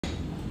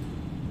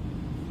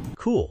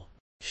cool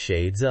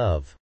shades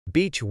of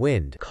beach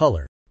wind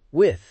color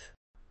with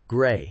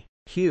gray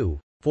hue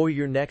for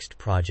your next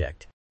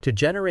project. To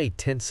generate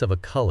tints of a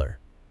color,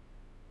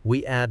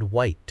 we add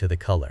white to the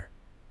color,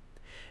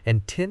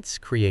 and tints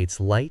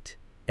creates light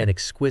and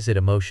exquisite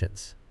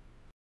emotions.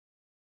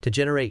 To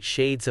generate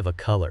shades of a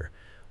color,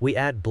 we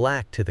add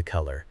black to the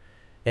color,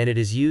 and it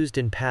is used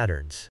in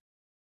patterns.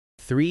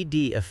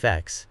 3D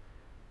effects,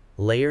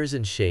 layers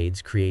and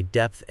shades create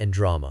depth and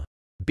drama.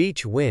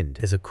 Beach wind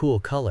is a cool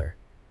color,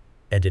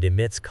 and it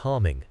emits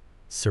calming,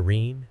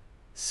 serene,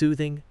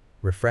 soothing,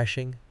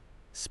 refreshing,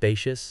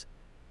 spacious,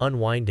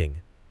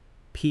 unwinding,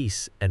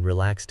 peace and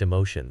relaxed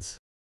emotions.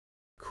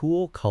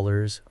 Cool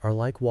colors are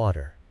like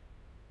water,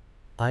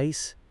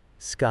 ice,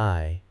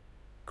 sky,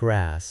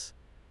 grass,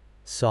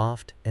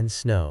 soft and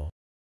snow.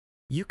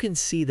 You can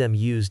see them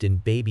used in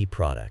baby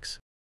products,